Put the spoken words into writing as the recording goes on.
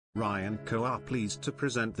RyanCo are pleased to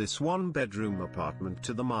present this one-bedroom apartment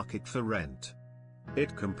to the market for rent.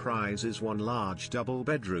 It comprises one large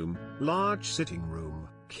double-bedroom, large sitting room,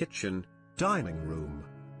 kitchen, dining room,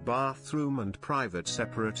 bathroom and private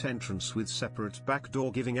separate entrance with separate back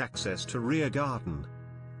door giving access to rear garden.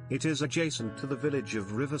 It is adjacent to the village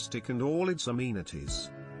of Riverstick and all its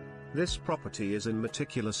amenities. This property is in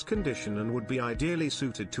meticulous condition and would be ideally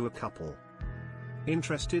suited to a couple.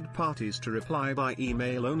 Interested parties to reply by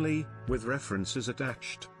email only, with references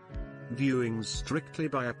attached. Viewings strictly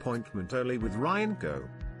by appointment only with RyanCo.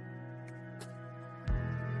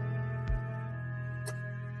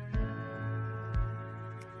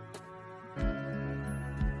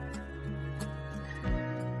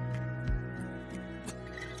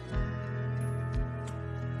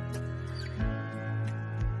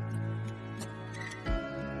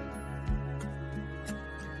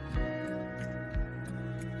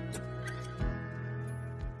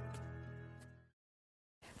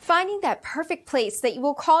 Finding that perfect place that you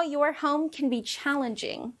will call your home can be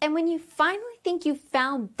challenging. And when you finally think you've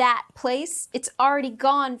found that place, it's already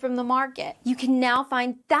gone from the market. You can now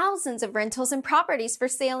find thousands of rentals and properties for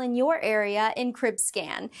sale in your area in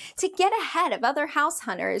CribScan. To get ahead of other house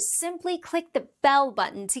hunters, simply click the bell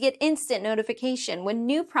button to get instant notification when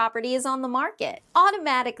new property is on the market.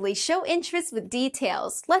 Automatically show interest with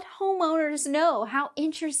details. Let homeowners know how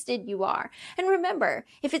interested you are. And remember,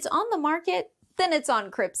 if it's on the market, then it's on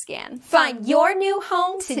CribScan. Find your new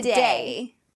home today.